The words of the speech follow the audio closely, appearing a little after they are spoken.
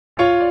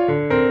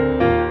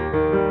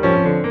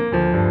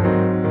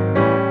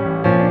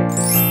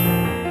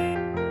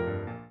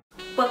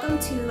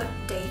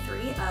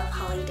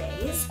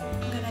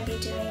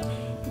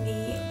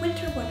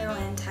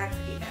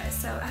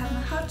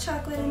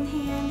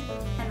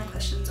mind and the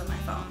questions on my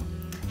phone.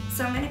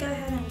 So I'm gonna go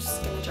ahead and I'm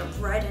just gonna jump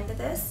right into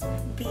this.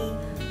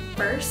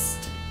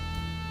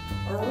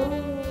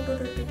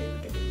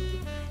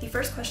 The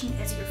first question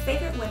is your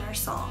favorite winter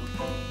song.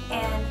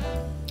 And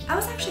I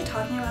was actually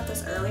talking about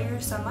this earlier,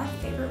 so my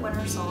favorite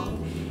winter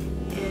song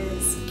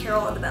is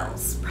Carol of the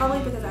Bells. Probably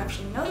because I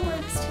actually know the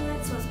words to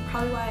it, so it's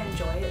probably why I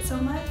enjoy it so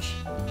much.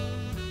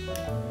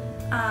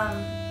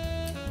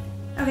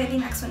 Okay, the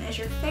next one is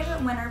your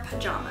favorite winter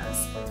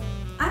pajamas.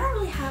 I don't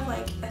really have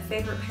like a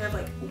favorite pair of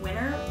like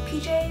winter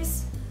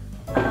PJs,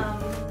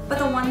 but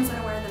the ones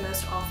that I wear the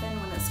most often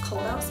when it's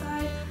cold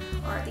outside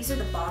are, these are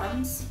the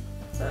bottoms.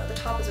 So the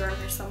top is around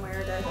here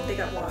somewhere, that they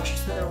got washed,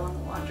 so they're on the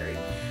laundry.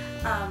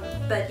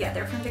 But yeah,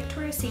 they're from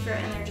Victoria's Secret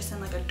and they're just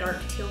in like a dark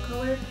teal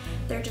color.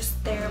 They're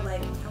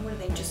like, what are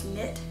they, just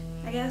knit,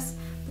 I guess?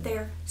 But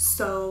they're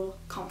so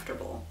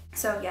comfortable.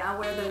 So yeah, I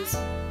wear those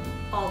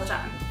all the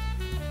time.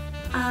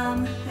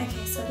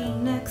 Okay, so the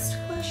next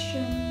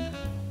question.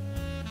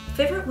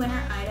 Favorite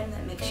winter item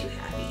that makes you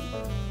happy?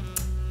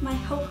 My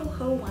Ho Ho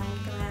Ho wine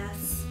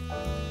glass.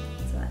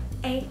 So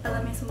I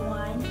love me some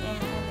wine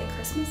and I like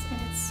Christmas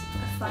and it's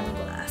a fun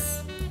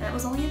glass. And it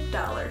was only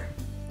 $1.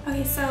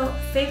 Okay, so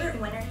favorite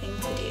winter thing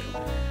to do.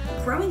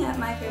 Growing up,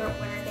 my favorite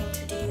winter thing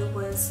to do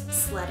was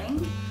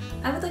sledding.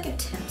 I would like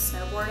attempt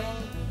snowboarding,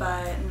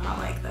 but I'm not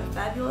like that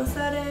fabulous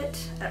at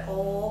it at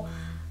all.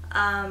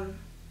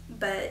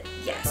 But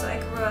yeah, so I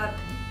grew up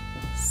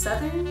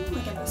southern,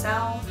 like in the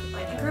south.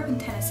 Like I grew up in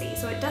Tennessee,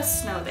 so it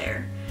does snow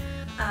there.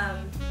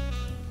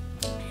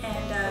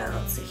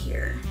 Let's see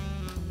here.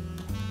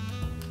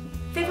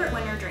 Favorite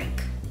winter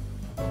drink?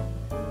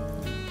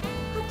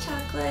 Hot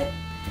chocolate.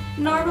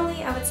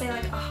 Normally I would say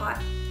like a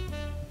hot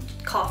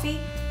coffee,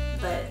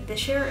 but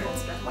this year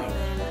it's definitely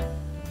been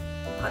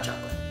hot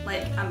chocolate.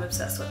 Like I'm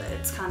obsessed with it.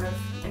 It's kind of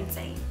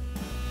insane.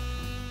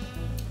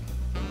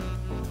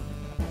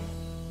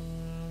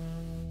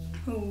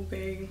 Oh,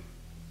 babe.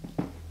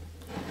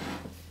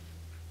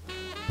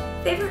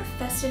 Favorite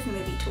festive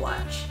movie to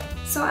watch?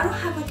 So I don't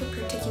have like a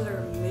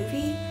particular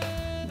movie,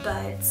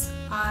 but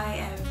I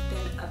have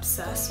been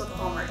obsessed with the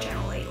Hallmark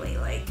Channel lately,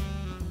 like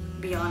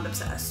beyond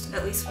obsessed.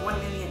 At least one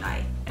movie a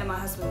night. And my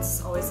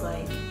husband's always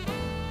like,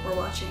 we're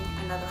watching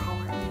another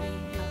Hallmark movie,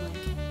 and I'm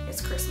like,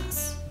 it's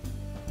Christmas.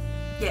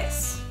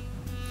 Yes.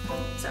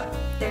 So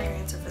there's your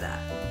answer for that.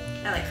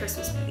 I like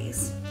Christmas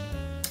movies.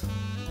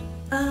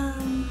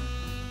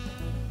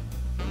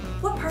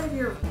 What part of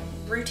your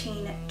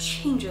routine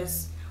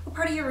changes? What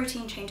part of your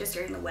routine changes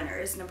during the winter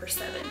is number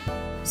 7.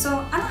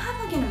 So I don't have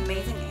like an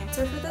amazing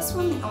answer for this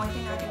one. The only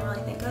thing I can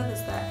really think of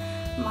is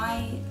that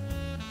my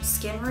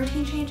skin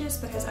routine changes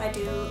because I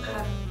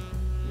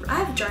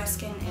have dry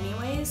skin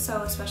anyways,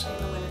 so especially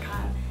in the winter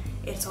time,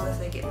 it's always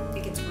like it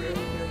gets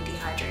really, really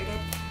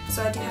dehydrated.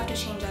 So I do have to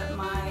change up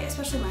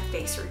especially my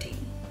face routine.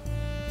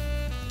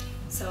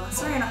 So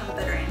sorry I don't have a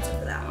better answer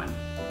for that one.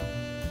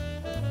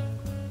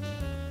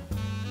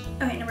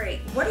 Okay, number 8.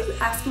 What are you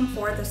asking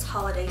for this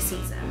holiday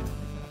season?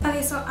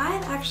 Okay, so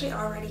I've actually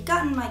already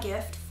gotten my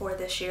gift for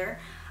this year.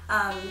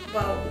 My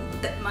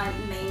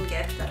main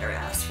gift that I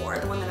asked for,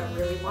 the one that I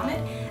really wanted,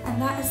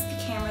 and that is the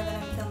camera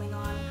that I'm filming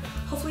on.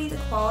 Hopefully the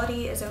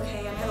quality is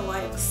okay. I know the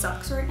lighting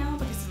sucks right now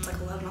because it's like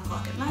 11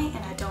 o'clock at night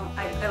and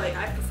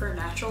I prefer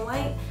natural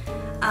light.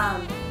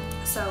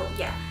 So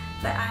yeah,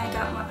 but I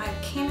got my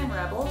Canon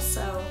Rebel,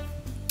 so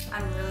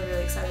I'm really,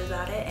 really excited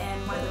about it,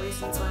 and one of the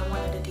reasons why I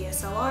wanted a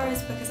DSLR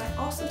is because I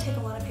also take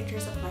a lot of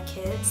pictures of my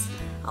kids.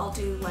 I'll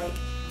do like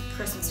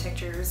Christmas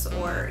pictures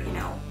or, you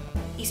know,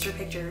 Easter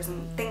pictures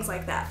and things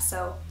like that.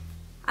 So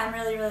I'm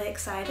really, really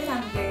excited.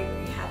 I'm very,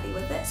 very happy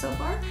with it so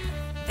far.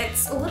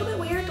 It's a little bit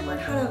weird to learn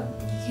how to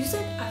use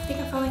it. I think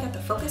I finally got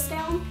the focus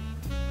down.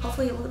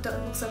 Hopefully it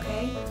looks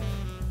okay.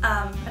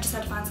 I just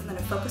had to find something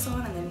to focus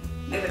on and then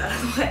move it out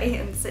of the way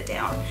and sit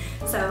down.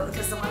 So,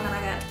 because the one that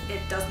I got, it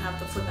doesn't have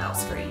the flip out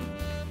screen.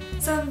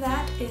 So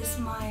that is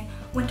my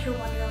Winter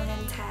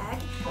Wonderland tag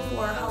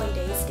for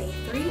Holidays Day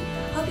 3.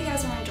 Hope you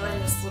guys are enjoying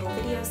this little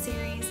video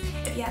series.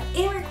 If you have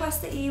any requests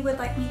that you would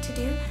like me to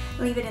do,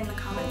 leave it in the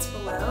comments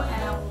below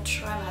and I will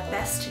try my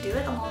best to do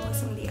it along with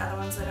some of the other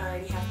ones that I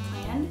already have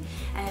planned.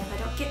 And if I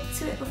don't get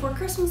to it before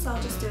Christmas,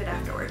 I'll just do it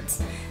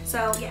afterwards.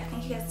 So yeah,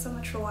 thank you guys so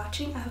much for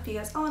watching. I hope you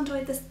guys all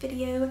enjoyed this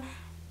video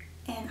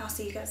and I'll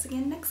see you guys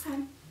again next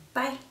time.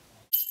 Bye!